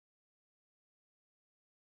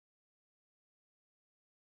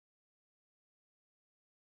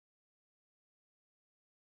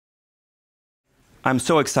I'm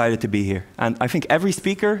so excited to be here. And I think every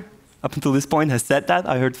speaker up until this point has said that.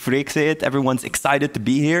 I heard Freek say it. Everyone's excited to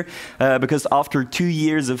be here because after 2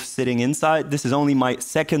 years of sitting inside, this is only my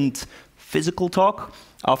second physical talk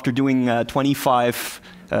after doing 25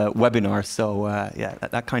 webinars. So yeah,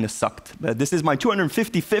 that kind of sucked. But this is my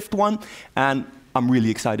 255th one, and I'm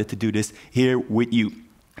really excited to do this here with you.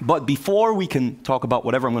 But before we can talk about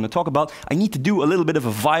whatever I'm going to talk about, I need to do a little bit of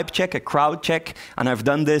a vibe check, a crowd check, and I've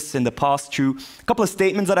done this in the past through a couple of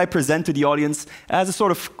statements that I present to the audience as a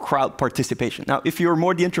sort of crowd participation. Now, if you're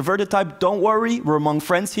more the introverted type, don't worry, we're among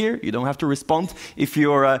friends here. You don't have to respond. If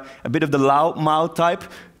you're a bit of the loud mouth type,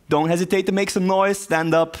 don't hesitate to make some noise,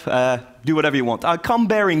 stand up, do whatever you want. I'll come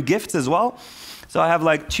bearing gifts as well. So I have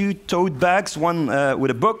like 2 tote bags, one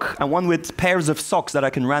with a book and one with pairs of socks that I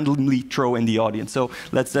can randomly throw in the audience. So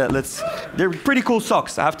they're pretty cool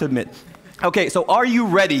socks, I have to admit. Okay, so are you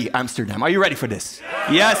ready, Amsterdam? Are you ready for this?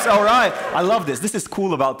 Yes, all right. I love this. This is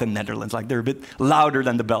cool about the Netherlands, like they're a bit louder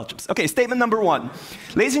than the Belgians. Okay, statement number 1.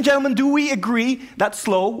 Ladies and gentlemen, do we agree that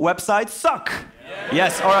slow websites suck?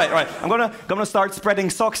 Yes, all right, all right. I'm gonna start spreading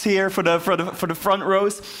socks here for the front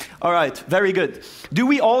rows. All right, very good. Do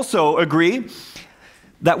we also agree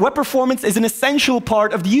that web performance is an essential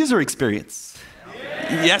part of the user experience?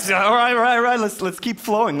 Yes, all right. Let's keep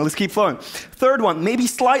flowing. Let's keep flowing. Third one, maybe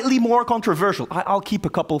slightly more controversial. I'll keep a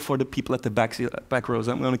couple for the people at the back rows.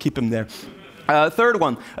 I'm going to keep them there. Third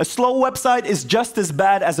one, a slow website is just as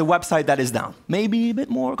bad as a website that is down. Maybe a bit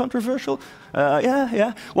more controversial.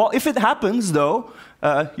 Yeah. Well, if it happens, though,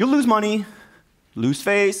 you'll lose money, lose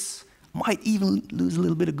face, might even lose a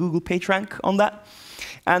little bit of Google PageRank on that.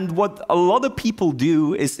 And what a lot of people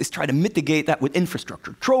do is try to mitigate that with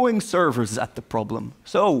infrastructure, throwing servers at the problem.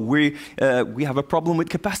 So we have a problem with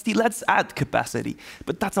capacity, let's add capacity.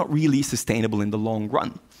 But that's not really sustainable in the long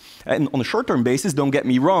run. And on a short-term basis, don't get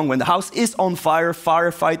me wrong, when the house is on fire,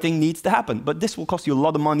 firefighting needs to happen. But this will cost you a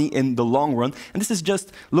lot of money in the long run. And this is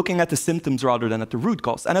just looking at the symptoms rather than at the root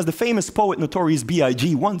cause. And as the famous poet Notorious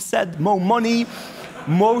B.I.G. once said, more money,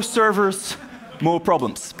 more servers, more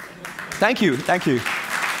problems. Thank you, thank you.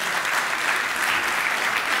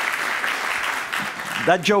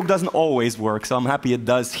 That joke doesn't always work, so I'm happy it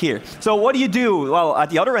does here. So what do? Well, at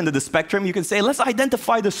the other end of the spectrum, you can say, let's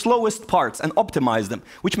identify the slowest parts and optimize them,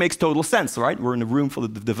 which makes total sense, right? We're in a room full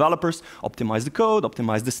of developers. Optimize the code,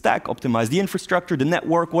 optimize the stack, optimize the infrastructure, the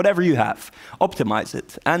network, whatever you have. Optimize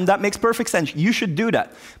it. And that makes perfect sense. You should do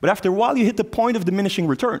that. But after a while, you hit the point of diminishing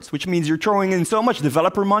returns, which means you're throwing in so much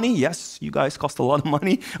developer money. Yes, you guys cost a lot of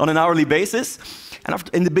money on an hourly basis. And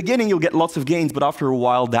in the beginning, you'll get lots of gains, but after a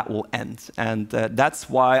while, that will end. And that's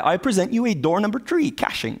why I present you a door number 3,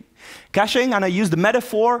 caching. Caching, and I use the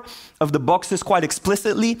metaphor of the boxes quite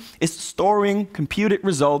explicitly, is storing computed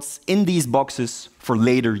results in these boxes for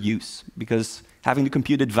later use, because having the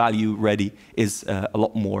computed value ready is a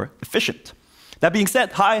lot more efficient. That being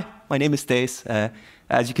said, hi, my name is Thijs.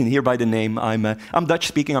 As you can hear by the name, I'm Dutch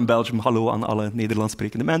speaking, I'm Belgium. Hallo aan alle Nederlands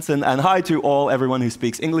sprekende mensen. And hi to everyone who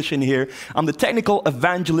speaks English in here. I'm the technical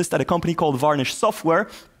evangelist at a company called Varnish Software.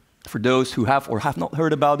 For those who have or have not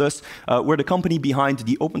heard about us, we're the company behind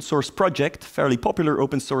the open source project, fairly popular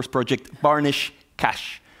open source project, Varnish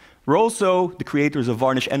Cache. We're also the creators of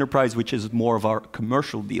Varnish Enterprise, which is more of our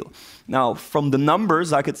commercial deal. Now, from the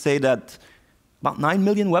numbers, I could say that about 9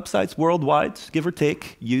 million websites worldwide, give or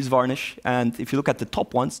take, use Varnish. And if you look at the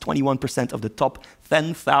top ones, 21% of the top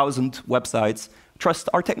 10,000 websites trust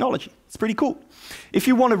our technology. It's pretty cool. If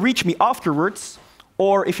you want to reach me afterwards,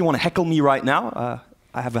 or if you want to heckle me right now,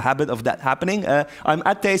 I have a habit of that happening. I'm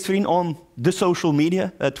at Thijs Feryn on the social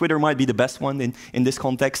media. Twitter might be the best one in this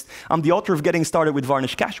context. I'm the author of Getting Started with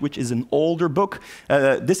Varnish Cache, which is an older book.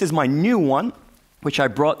 This is my new one, which I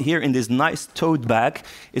brought here in this nice tote bag.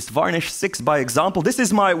 It's Varnish 6 by example. This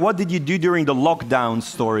is my what did you do during the lockdown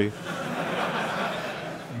story.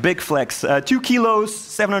 Big flex. 2 kilos,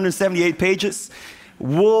 778 pages.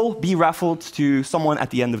 Will be raffled to someone at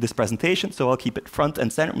the end of this presentation, so I'll keep it front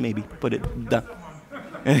and center, maybe put it down.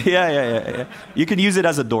 Yeah. You can use it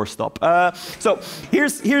as a doorstop. So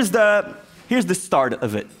here's the start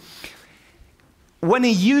of it. When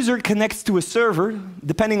a user connects to a server,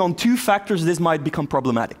 depending on 2 factors, this might become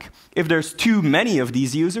problematic. If there's too many of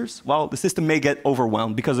these users, well, the system may get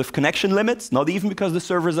overwhelmed because of connection limits, not even because the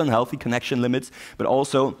server is unhealthy, connection limits, but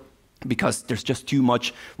also because there's just too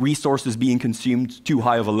much resources being consumed, too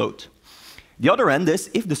high of a load. The other end is,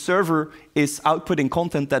 if the server is outputting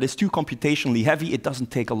content that is too computationally heavy, it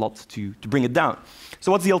doesn't take a lot to bring it down.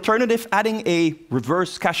 So what's the alternative? Adding a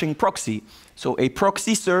reverse caching proxy. So a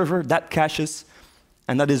proxy server that caches,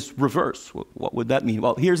 and that is reverse. What would that mean?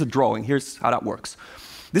 Well, here's a drawing. Here's how that works.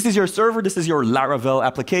 This is your server, this is your Laravel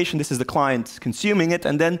application, this is the client consuming it,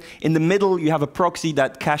 and then in the middle you have a proxy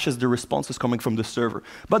that caches the responses coming from the server.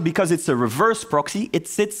 But because it's a reverse proxy, it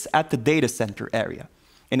sits at the data center area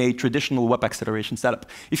in a traditional web acceleration setup.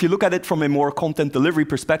 If you look at it from a more content delivery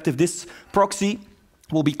perspective, this proxy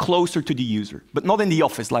will be closer to the user, but not in the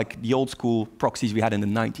office like the old school proxies we had in the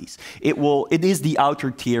 90s. It is the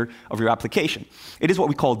outer tier of your application. It is what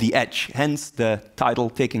we call the edge, hence the title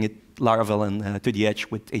taking it Laravel and to the edge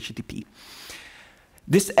with HTTP.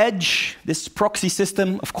 This edge, this proxy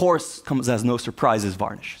system, of course, comes as no surprise as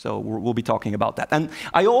Varnish. So we'll be talking about that. And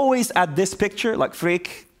I always add this picture, like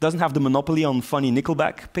Freek doesn't have the monopoly on funny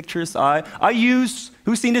Nickelback pictures. I use,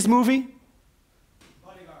 who's seen this movie?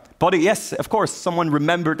 Yes, of course, someone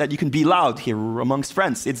remembered that you can be loud here amongst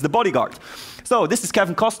friends. It's The Bodyguard. So this is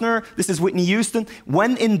Kevin Costner, this is Whitney Houston.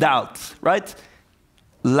 When in doubt, right?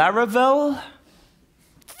 Laravel,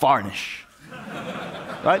 Varnish.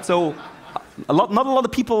 Right? So not a lot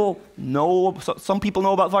of people know, some people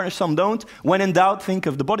know about Varnish, some don't. When in doubt, think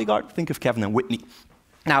of The Bodyguard, think of Kevin and Whitney.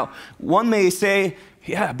 Now, one may say,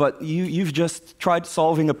 yeah, but you've just tried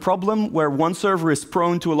solving a problem where one server is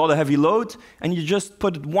prone to a lot of heavy load, and you just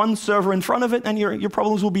put one server in front of it, and your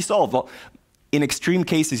problems will be solved. Well, in extreme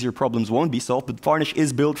cases, your problems won't be solved, but Varnish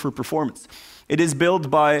is built for performance.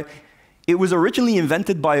 It was originally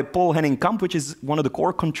invented by Paul Henning-Kamp, which is one of the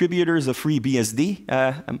core contributors of FreeBSD.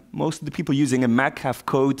 And most of the people using a Mac have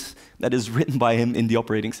code that is written by him in the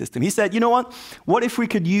operating system. He said, you know what? What if we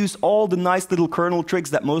could use all the nice little kernel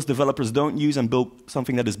tricks that most developers don't use and build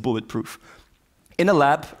something that is bulletproof? In a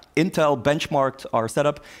lab, Intel benchmarked our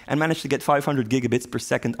setup and managed to get 500 gigabits per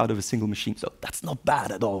second out of a single machine. So that's not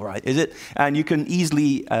bad at all, right? Is it? And you can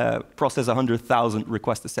easily process 100,000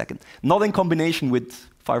 requests a second. Not in combination with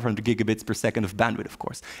 500 gigabits per second of bandwidth, of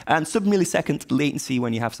course. And sub-millisecond latency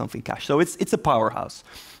when you have something cached. So it's a powerhouse.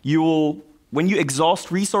 When you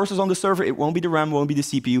exhaust resources on the server, it won't be the RAM, won't be the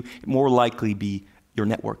CPU, it more likely be your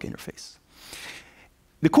network interface.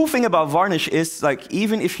 The cool thing about Varnish is, like,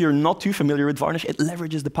 even if you're not too familiar with Varnish, it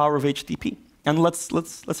leverages the power of HTTP. And let's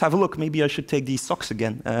have a look. Maybe I should take these socks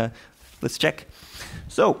again. Let's check.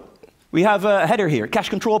 So we have a header here. Cache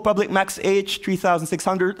control, public max age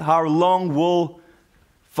 3600. How long will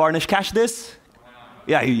Varnish cache this?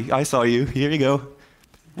 Yeah, I saw you. Here you go.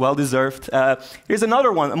 Well deserved. Here's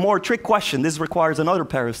another one, a more trick question. This requires another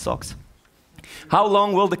pair of socks. How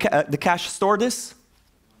long will the cache store this?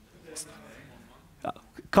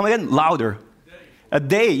 Come again, louder. A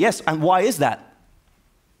day, yes. And why is that?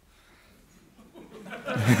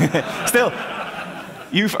 Still,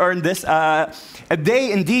 you've earned this. A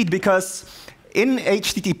day, indeed, because in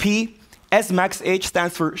HTTP, SMaxH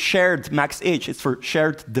stands for shared max age. It's for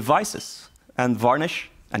shared devices. And Varnish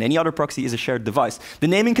and any other proxy is a shared device. The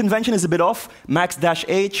naming convention is a bit off.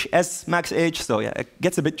 Max-H, SMaxH, so yeah, it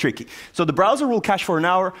gets a bit tricky. So the browser will cache for an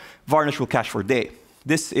hour, Varnish will cache for a day.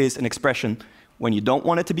 This is an expression when you don't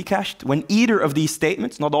want it to be cached. When either of these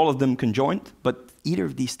statements, not all of them conjoined, but either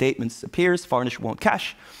of these statements appears, Varnish won't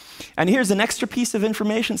cache. And here's an extra piece of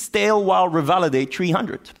information, stale while revalidate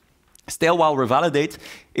 300. Stale while revalidate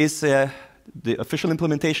is the official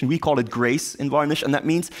implementation. We call it grace in Varnish, and that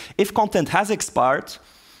means if content has expired,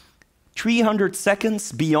 300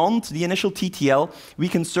 seconds beyond the initial TTL, we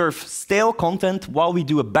can serve stale content while we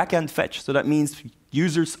do a backend fetch. So that means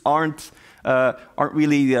users aren't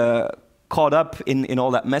really caught up in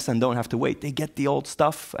all that mess and don't have to wait. They get the old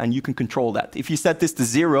stuff, and you can control that. If you set this to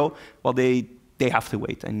 0, well, they have to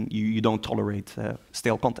wait, and you don't tolerate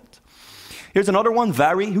stale content. Here's another one,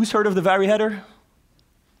 vary. Who's heard of the vary header?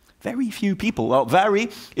 Very few people. Well, vary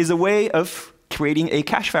is a way of creating a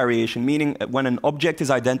cache variation, meaning when an object is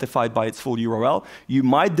identified by its full URL, you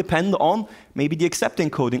might depend on maybe the accept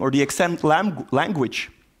encoding or the accept language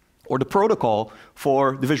or the protocol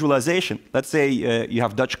for the visualization. Let's say you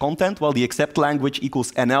have Dutch content. Well, the accept language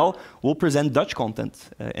equals NL will present Dutch content.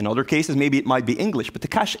 In other cases, maybe it might be English, but the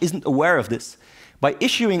cache isn't aware of this. By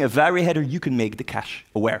issuing a vary header, you can make the cache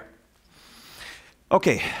aware.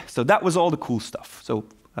 OK, so that was all the cool stuff. So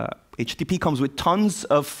HTTP comes with tons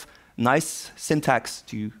of nice syntax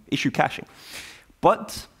to issue caching.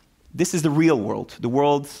 But this is the real world, the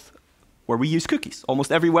world where we use cookies. Almost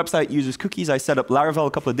every website uses cookies. I set up Laravel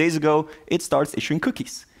a couple of days ago. It starts issuing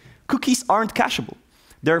cookies. Cookies aren't cacheable.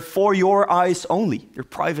 They're for your eyes only. They're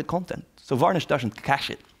private content. So Varnish doesn't cache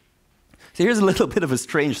it. So here's a little bit of a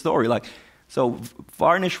strange story. So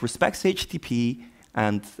Varnish respects HTTP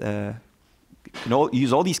and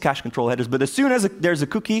use all these cache control headers, but as soon as there's a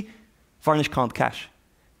cookie, Varnish can't cache.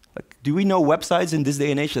 Do we know websites in this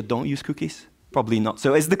day and age that don't use cookies? Probably not.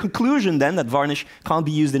 So is the conclusion then that Varnish can't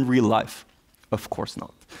be used in real life? Of course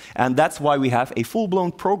not. And that's why we have a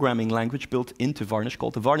full-blown programming language built into Varnish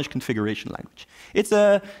called the Varnish configuration language. It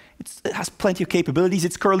has plenty of capabilities.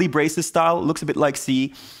 It's curly braces style, looks a bit like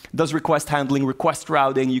C, does request handling, request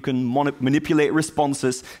routing. You can manipulate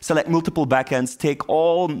responses, select multiple backends, take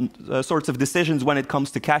all sorts of decisions when it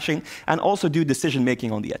comes to caching, and also do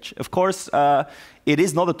decision-making on the edge. Of course, it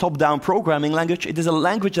is not a top-down programming language. It is a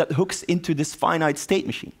language that hooks into this finite state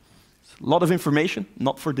machine. A lot of information,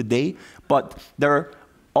 not for the day, but there are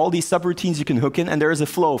all these subroutines you can hook in, and there is a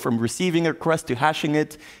flow from receiving a request to hashing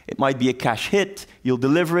it. It might be a cache hit, you'll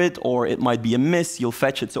deliver it, or it might be a miss, you'll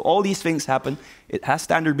fetch it. So all these things happen. It has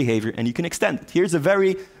standard behavior, and you can extend it. Here's a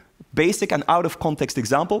very basic and out-of-context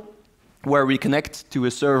example where we connect to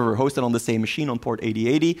a server hosted on the same machine on port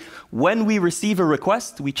 8080. When we receive a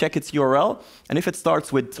request, we check its URL, and if it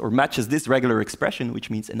starts with or matches this regular expression,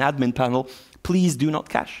 which means an admin panel, please do not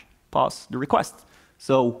cache. Pass the request.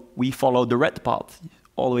 So we follow the red path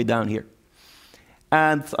all the way down here.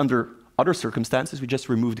 And under other circumstances, we just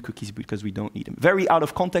remove the cookies because we don't need them. Very out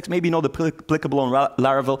of context, maybe not applicable on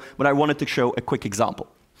Laravel, but I wanted to show a quick example.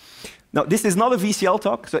 Now, this is not a VCL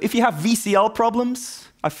talk, so if you have VCL problems,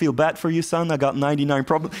 I feel bad for you, son. I got 99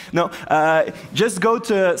 problems. No, just go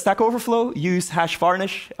to Stack Overflow, use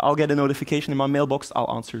 #Varnish. I'll get a notification in my mailbox.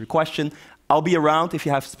 I'll answer your question. I'll be around if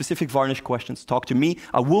you have specific Varnish questions. Talk to me.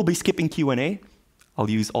 I will be skipping Q&A. I'll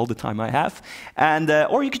use all the time I have. And,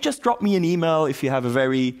 or you could just drop me an email if you have a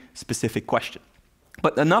very specific question.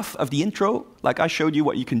 But enough of the intro. Like I showed you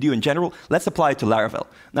what you can do in general. Let's apply it to Laravel.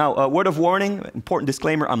 Now, a word of warning, important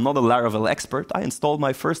disclaimer, I'm not a Laravel expert. I installed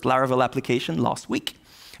my first Laravel application last week.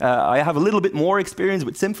 I have a little bit more experience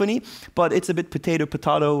with Symfony, but it's a bit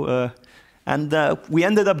potato, and we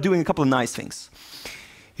ended up doing a couple of nice things.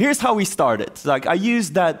 Here's how we started. Like I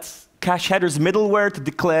used that cache headers middleware to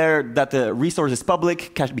declare that the resource is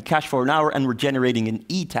public, be cached for an hour, and we're generating an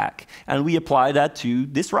E tag. And we apply that to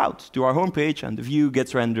this route, to our homepage, and the view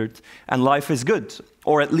gets rendered, and life is good.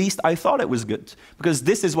 Or at least I thought it was good, because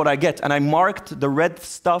this is what I get. And I marked the red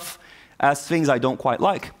stuff as things I don't quite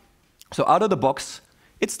like. So out of the box,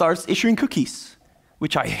 it starts issuing cookies,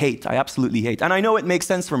 which I hate, I absolutely hate. And I know it makes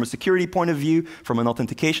sense from a security point of view, from an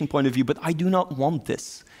authentication point of view, but I do not want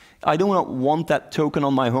this. I do not want that token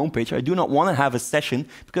on my homepage. I do not want to have a session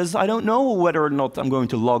because I don't know whether or not I'm going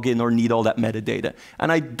to log in or need all that metadata.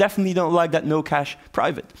 And I definitely don't like that no cache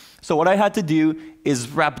private. So what I had to do is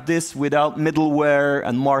wrap this without middleware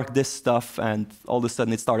and mark this stuff, and all of a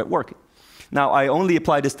sudden it started working. Now, I only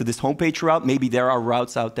apply this to this homepage route. Maybe there are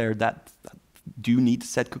routes out there that do need to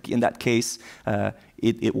set cookie. In that case,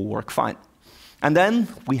 it will work fine. And then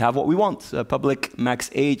we have what we want, public max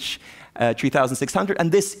age 3600,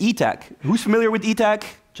 and this E tag. Who's familiar with E tag?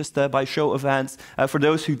 Just by show of hands. For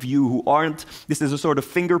those of you who aren't, this is a sort of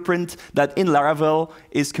fingerprint that in Laravel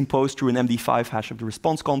is composed through an MD5 hash of the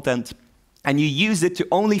response content. And you use it to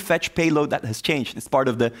only fetch payload that has changed. It's part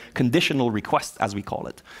of the conditional request, as we call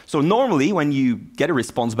it. So normally, when you get a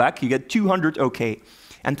response back, you get 200 OK.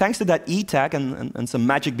 And thanks to that E tag and some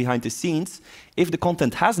magic behind the scenes, if the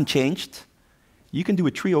content hasn't changed, you can do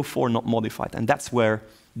a 304 not modified. And that's where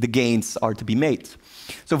the gains are to be made.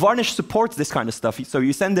 So Varnish supports this kind of stuff. So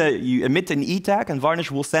you emit an E tag, and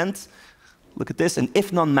Varnish will send, look at this, an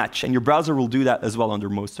if none match. And your browser will do that as well under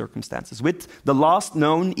most circumstances with the last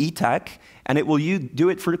known E tag, and it will do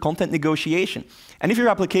it for the content negotiation. And if your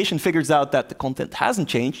application figures out that the content hasn't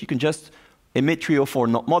changed, you can just emit 304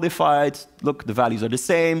 not modified. Look, the values are the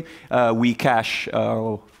same. We cache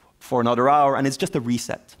for another hour, and it's just a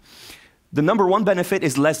reset. The number one benefit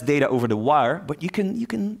is less data over the wire, but you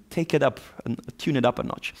can take it up and tune it up a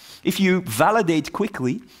notch. If you validate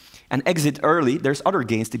quickly and exit early, there's other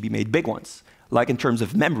gains to be made, big ones, like in terms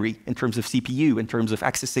of memory, in terms of CPU, in terms of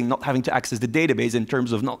accessing, not having to access the database, in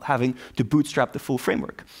terms of not having to bootstrap the full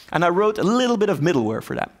framework. And I wrote a little bit of middleware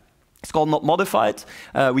for that. It's called not modified.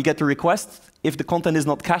 We get the request. If the content is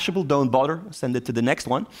not cacheable, don't bother. Send it to the next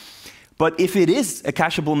one. But if it is a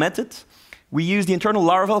cacheable method, we use the internal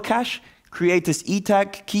Laravel cache, create this E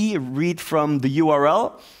tag key, read from the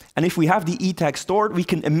URL, and if we have the E tag stored, we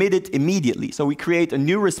can emit it immediately. So we create a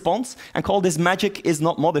new response and call this magic is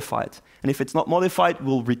not modified. And if it's not modified,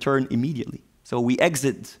 we'll return immediately. So we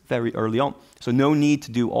exit very early on. So no need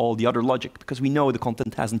to do all the other logic because we know the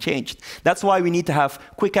content hasn't changed. That's why we need to have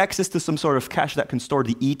quick access to some sort of cache that can store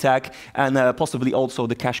the E tag and possibly also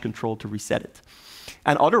the cache control to reset it.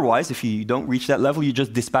 And otherwise, if you don't reach that level, you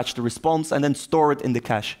just dispatch the response and then store it in the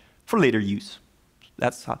cache for later use.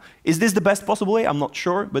 That's how. Is this the best possible way? I'm not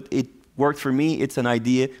sure, but it worked for me. It's an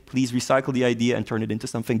idea. Please recycle the idea and turn it into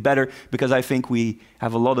something better, because I think we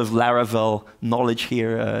have a lot of Laravel knowledge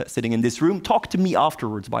here sitting in this room. Talk to me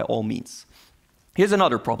afterwards, by all means. Here's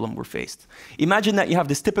another problem we're faced. Imagine that you have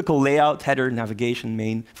this typical layout, header, navigation,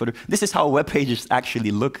 main, footer. This is how web pages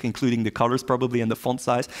actually look, including the colors probably and the font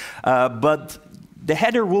size. But the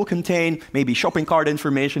header will contain maybe shopping cart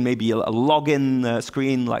information, maybe a login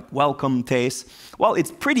screen like welcome, Thijs. Well,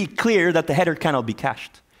 it's pretty clear that the header cannot be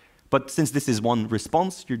cached. But since this is one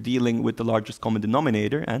response, you're dealing with the largest common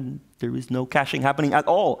denominator, and there is no caching happening at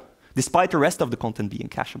all, despite the rest of the content being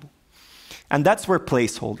cacheable. And that's where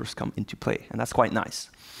placeholders come into play, and that's quite nice.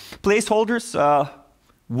 Placeholders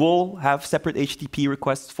will have separate HTTP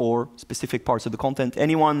requests for specific parts of the content.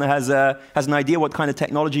 Anyone has an idea what kind of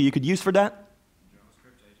technology you could use for that?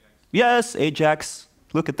 JavaScript, Ajax. Yes, Ajax.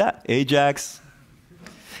 Look at that, Ajax.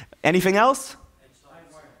 Anything else?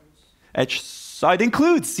 Edge side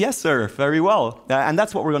includes, yes, sir, very well. And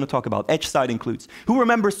that's what we're going to talk about, edge side includes. Who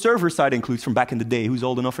remembers server side includes from back in the day? Who's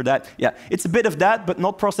old enough for that? Yeah, it's a bit of that, but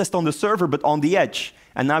not processed on the server, but on the edge.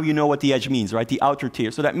 And now you know what the edge means, right? The outer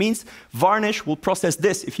tier. So that means Varnish will process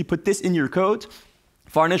this. If you put this in your code,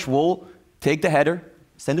 Varnish will take the header,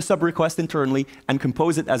 send a sub request internally, and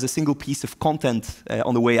compose it as a single piece of content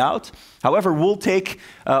on the way out. However, we'll take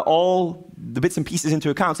all the bits and pieces into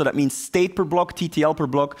account. So that means state per block, TTL per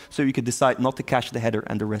block, so you could decide not to cache the header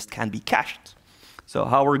and the rest can be cached. So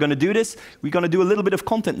how we're going to do this? We're going to do a little bit of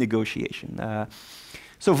content negotiation.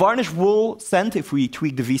 So Varnish will send, if we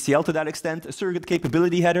tweak the VCL to that extent, a surrogate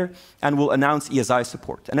capability header, and will announce ESI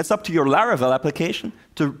support. And it's up to your Laravel application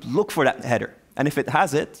to look for that header. And if it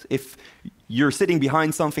has it, if you're sitting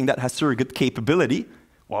behind something that has surrogate capability,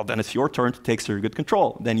 well, then it's your turn to take surrogate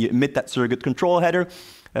control. Then you emit that surrogate control header,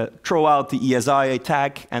 throw out the ESI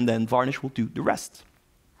tag, and then Varnish will do the rest.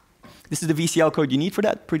 This is the VCL code you need for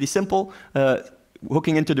that. Pretty simple.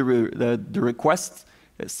 Hooking into the request,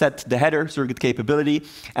 set the header, surrogate capability.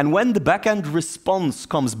 And when the backend response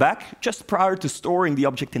comes back, just prior to storing the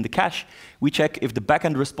object in the cache, we check if the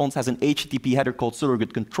backend response has an HTTP header called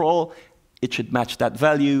surrogate control. It should match that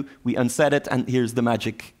value. We unset it, and here's the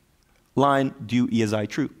magic line, do ESI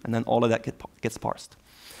true. And then all of that gets parsed.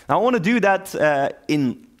 Now, I want to do that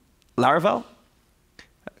in Laravel.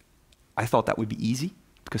 I thought that would be easy,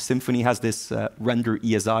 because Symfony has this render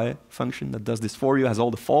ESI function that does this for you, has all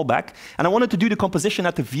the fallback. And I wanted to do the composition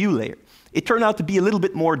at the view layer. It turned out to be a little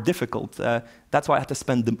bit more difficult. That's why I had to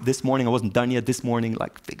spend this morning, I wasn't done yet this morning,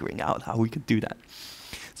 like figuring out how we could do that.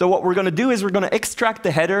 So what we're going to do is we're going to extract the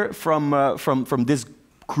header from this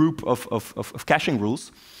group of caching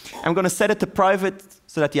rules. And we're going to set it to private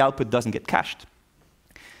so that the output doesn't get cached.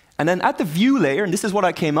 And then at the view layer, and this is what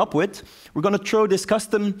I came up with, we're going to throw this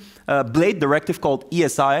custom blade directive called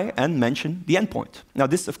ESI and mention the endpoint. Now,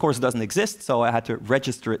 this, of course, doesn't exist, so I had to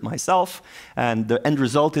register it myself. And the end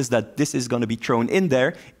result is that this is going to be thrown in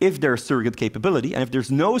there if there's surrogate capability. And if there's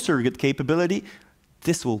no surrogate capability,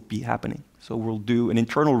 this will be happening. So we'll do an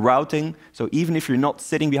internal routing. So even if you're not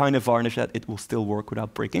sitting behind a Varnish, that it will still work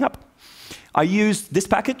without breaking up. I used this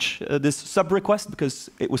package, this sub request, because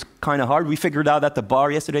it was kind of hard. We figured out at the bar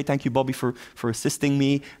yesterday, thank you, Bobby, for assisting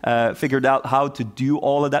me, figured out how to do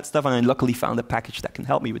all of that stuff, and I luckily found a package that can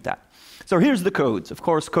help me with that. So here's the codes. Of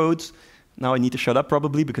course, codes. Now I need to shut up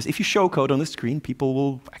probably, because if you show code on the screen, people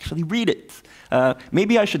will actually read it.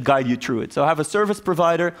 Maybe I should guide you through it. So I have a service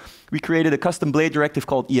provider. We created a custom blade directive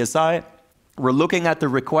called ESI. We're looking at the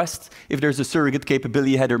request if there's a surrogate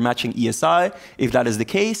capability header matching ESI. If that is the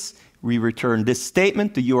case, we return this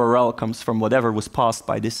statement. The URL comes from whatever was passed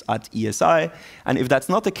by this at ESI. And if that's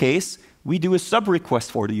not the case, we do a sub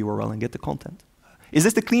request for the URL and get the content. Is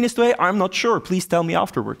this the cleanest way? I'm not sure. Please tell me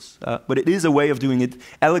afterwards. But it is a way of doing it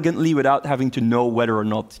elegantly without having to know whether or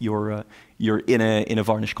not you're in a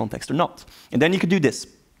Varnish context or not. And then you could do this,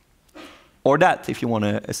 or that, if you want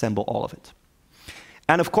to assemble all of it.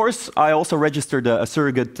 And of course, I also registered a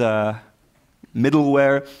surrogate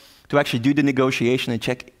middleware to actually do the negotiation and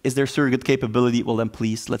check, is there surrogate capability? Well, then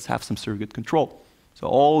please, let's have some surrogate control. So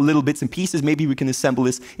all little bits and pieces, maybe we can assemble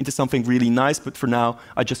this into something really nice, but for now,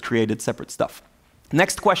 I just created separate stuff.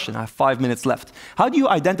 Next question, I have 5 minutes left. How do you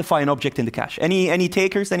identify an object in the cache? Any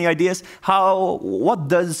takers, any ideas? What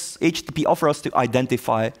does HTTP offer us to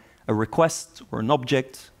identify a request or an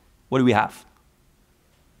object? What do we have?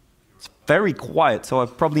 It's very quiet, so I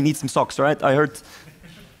probably need some socks, right? I heard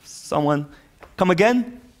someone. Come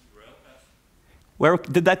again? Where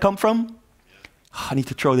did that come from? Oh, I need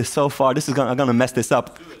to throw this so far. I'm going to mess this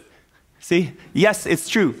up. See? Yes, it's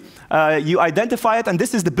true. You identify it, and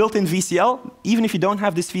this is the built-in VCL. Even if you don't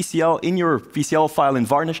have this VCL in your VCL file in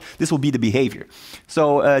Varnish, this will be the behavior.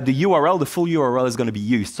 So the URL, the full URL is going to be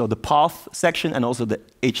used. So the path section and also the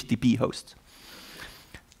HTTP host.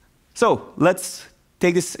 So let's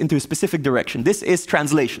take this into a specific direction. This is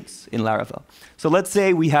translations in Laravel. So let's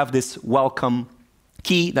say we have this welcome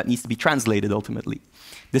key that needs to be translated ultimately.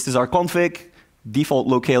 This is our config, default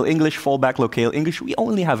locale English, fallback locale English. We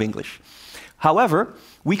only have English. However,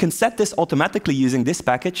 we can set this automatically using this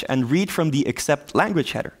package and read from the accept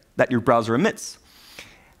language header that your browser emits.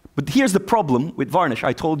 But here's the problem with Varnish.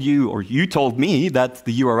 I told you, or you told me, that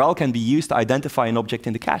the URL can be used to identify an object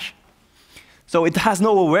in the cache. So it has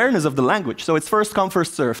no awareness of the language. So it's first come,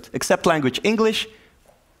 first served. Accept language English,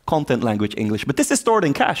 content language English. But this is stored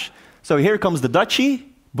in cache. So here comes the Dutchie,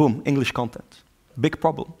 boom, English content. Big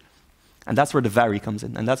problem. And that's where the vary comes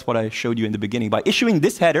in. And that's what I showed you in the beginning. By issuing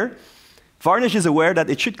this header, Varnish is aware that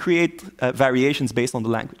it should create variations based on the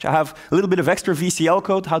language. I have a little bit of extra VCL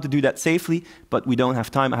code, how to do that safely, but we don't have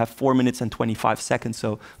time. I have 4 minutes and 25 seconds,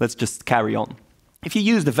 so let's just carry on. If you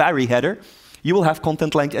use the vary header, you will have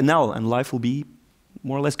content length NL, and life will be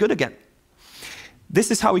more or less good again. This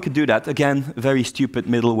is how we could do that. Again, very stupid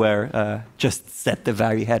middleware, just set the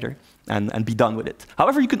vary header and be done with it.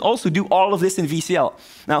 However, you can also do all of this in VCL.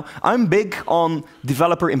 Now, I'm big on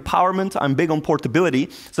developer empowerment. I'm big on portability.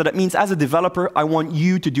 So that means as a developer, I want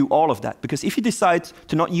you to do all of that. Because if you decide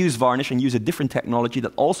to not use Varnish and use a different technology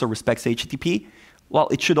that also respects HTTP, well,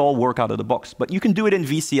 it should all work out of the box. But you can do it in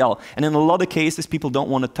VCL. And in a lot of cases, people don't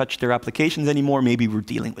want to touch their applications anymore. Maybe we're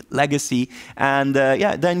dealing with legacy. And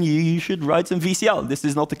yeah, then you should write some VCL. This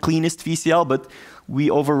is not the cleanest VCL, but we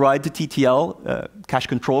override the TTL. Cache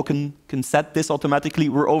control can set this automatically.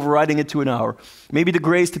 We're overriding it to an hour. Maybe the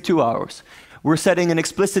grace to 2 hours. We're setting an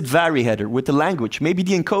explicit vary header with the language. Maybe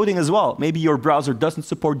the encoding as well. Maybe your browser doesn't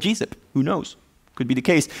support gzip. Who knows? Could be the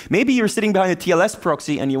case. Maybe you're sitting behind a TLS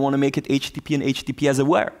proxy and you want to make it HTTP and HTTPS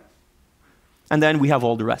aware. And then we have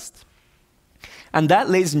all the rest. And that,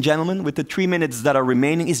 ladies and gentlemen, with the 3 minutes that are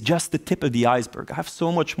remaining, is just the tip of the iceberg. I have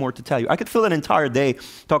so much more to tell you. I could fill an entire day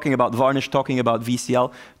talking about Varnish, talking about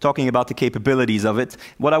VCL, talking about the capabilities of it.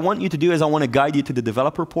 What I want you to do is I want to guide you to the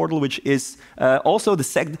developer portal, which is also the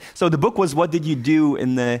So the book was What Did You Do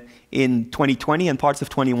in 2020 and parts of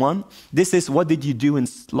 21. This is What Did You Do in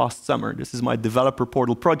last summer. This is my developer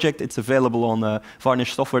portal project. It's available on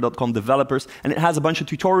varnishsoftware.com developers, and it has a bunch of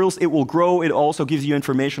tutorials. It will grow. It also gives you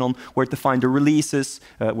information on where to find the releases,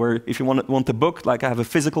 where if you want the book, like I have a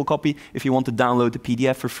physical copy, if you want to download the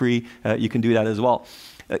PDF for free, you can do that as well.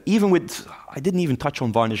 Even with, I didn't even touch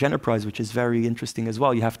on Varnish Enterprise, which is very interesting as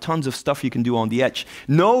well. You have tons of stuff you can do on the edge.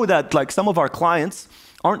 Know that like some of our clients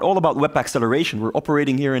aren't all about web acceleration. We're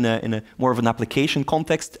operating here in a more of an application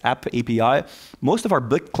context, app API. Most of our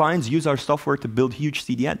big clients use our software to build huge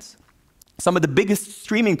CDNs. Some of the biggest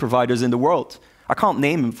streaming providers in the world, I can't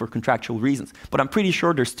name them for contractual reasons, but I'm pretty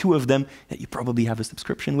sure there's 2 of them that you probably have a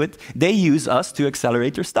subscription with. They use us to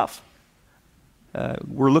accelerate their stuff.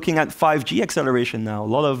 We're looking at 5G acceleration now.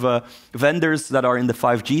 A lot of vendors that are in the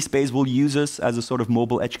 5G space will use us as a sort of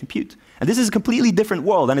mobile edge compute. And this is a completely different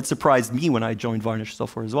world, and it surprised me when I joined Varnish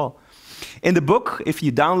Software as well. In the book, if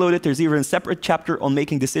you download it, there's even a separate chapter on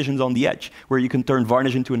making decisions on the edge, where you can turn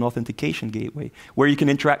Varnish into an authentication gateway, where you can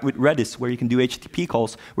interact with Redis, where you can do HTTP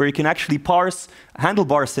calls, where you can actually parse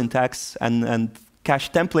handlebar syntax and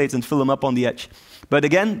cache templates and fill them up on the edge. But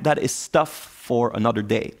again, that is stuff for another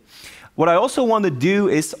day. What I also want to do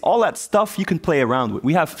is all that stuff you can play around with.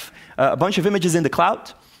 We have a bunch of images in the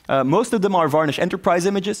cloud. Most of them are Varnish Enterprise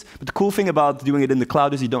images, but the cool thing about doing it in the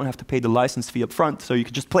cloud is you don't have to pay the license fee up front. So you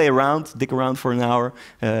can just play around, dig around for an hour,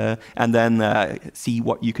 and then see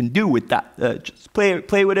what you can do with that. Just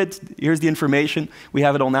play with it. Here's the information. We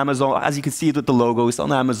have it on Amazon. As you can see it with the logos,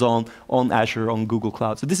 on Amazon, on Azure, on Google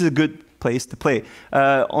Cloud. So this is a good place to play.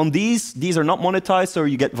 On these are not monetized, so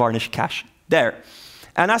you get Varnish Cache there.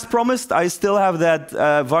 And as promised, I still have that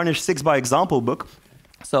Varnish 6 by example book.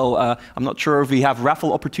 So I'm not sure if we have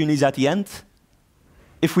raffle opportunities at the end.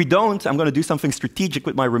 If we don't, I'm going to do something strategic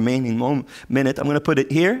with my remaining minute. I'm going to put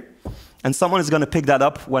it here, and someone is going to pick that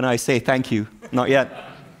up when I say thank you. Not yet.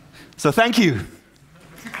 So thank you.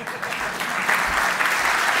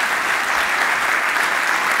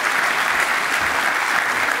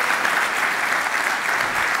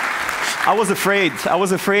 I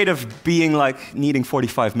was afraid of being like needing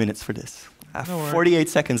 45 minutes for this. I have 48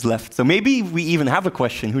 seconds left, so maybe we even have a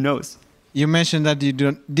question, who knows? You mentioned that you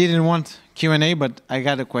didn't want Q&A, but I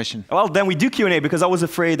got a question. Well, then we do Q&A because I was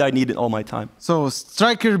afraid I needed all my time. So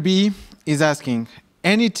Striker B is asking,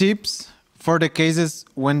 any tips for the cases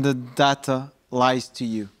when the data lies to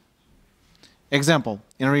you. Example,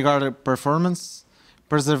 in regard to performance,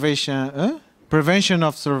 prevention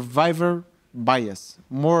of survivor bias,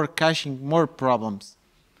 more caching, more problems.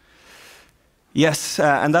 Yes,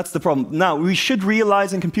 and that's the problem. Now, we should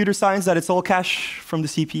realize in computer science that it's all cache from the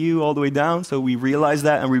CPU all the way down. So we realize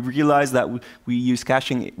that, and we realize that we use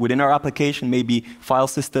caching within our application, maybe file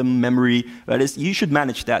system, memory. That is, you should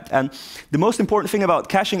manage that. And the most important thing about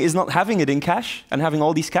caching is not having it in cache and having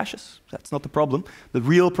all these caches. That's not the problem. The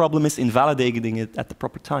real problem is invalidating it at the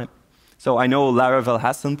proper time. So I know Laravel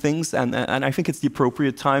has some things, and I think it's the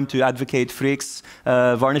appropriate time to advocate Freek's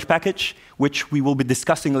Varnish package, which we will be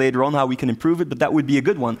discussing later on how we can improve it, but that would be a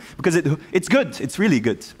good one, because it's good, it's really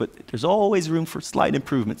good, but there's always room for slight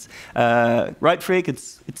improvements. Right, Freek?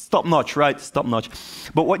 It's top-notch, right? It's top-notch.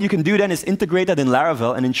 But what you can do then is integrate that in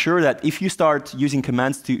Laravel and ensure that if you start using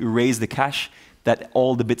commands to erase the cache, that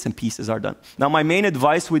all the bits and pieces are done. Now, my main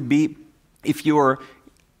advice would be, if you're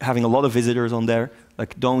having a lot of visitors on there,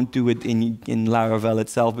 like, don't do it in Laravel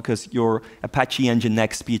itself, because your Apache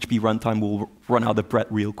Nginx PHP runtime will run out of breath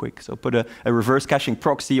real quick. So put a reverse caching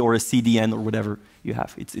proxy or a CDN or whatever you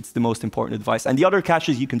have. It's the most important advice. And the other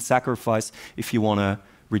caches you can sacrifice if you want to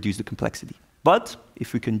reduce the complexity. But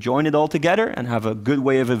if we can join it all together and have a good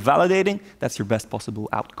way of validating, that's your best possible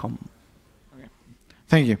outcome. Okay.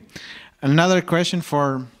 Thank you. Another question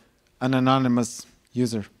for an anonymous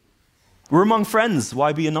user. We're among friends.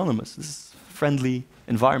 Why be anonymous? This is a friendly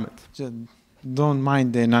environment. Just don't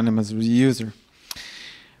mind the anonymous user.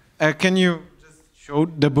 Can you just show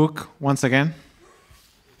the book once again?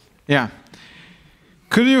 Yeah.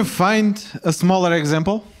 Could you find a smaller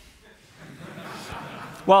example?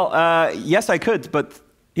 Well, yes, I could, but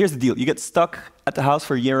here's the deal. You get stuck at the house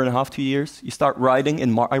for a year and a half, 2 years. You start writing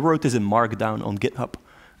in I wrote this in Markdown on GitHub,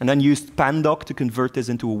 and then used Pandoc to convert this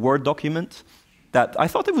into a Word document that I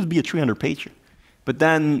thought it would be a 300-pager. But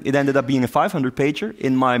then it ended up being a 500-pager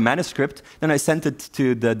in my manuscript. Then I sent it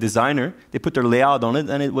to the designer. They put their layout on it,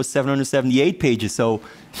 and it was 778 pages. So,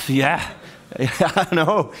 yeah, I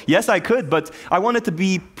know. Yes, I could, but I wanted to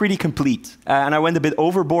be pretty complete. And I went a bit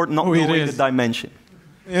overboard, not knowing the dimension.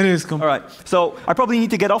 It is complete. All right, so I probably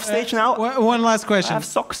need to get off stage now. One last question. I have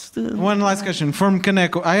socks. One last question. From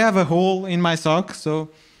Kaneko, I have a hole in my sock, so...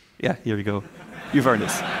 Yeah, here we go. You've earned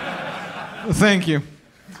this. Thank you.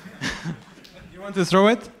 You want to throw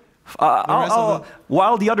it?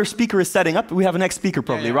 While the other speaker is setting up, we have a next speaker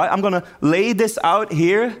probably, right? I'm going to lay this out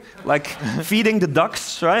here, like feeding the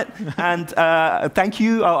ducks, right? And thank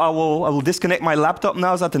you. I will disconnect my laptop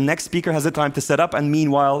now so that the next speaker has the time to set up. And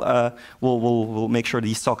meanwhile, we'll make sure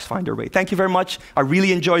these socks find their way. Thank you very much. I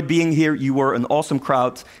really enjoyed being here. You were an awesome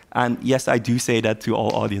crowd. And yes, I do say that to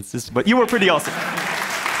all audiences, but you were pretty awesome.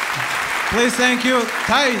 Please thank you,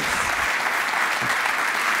 Thijs.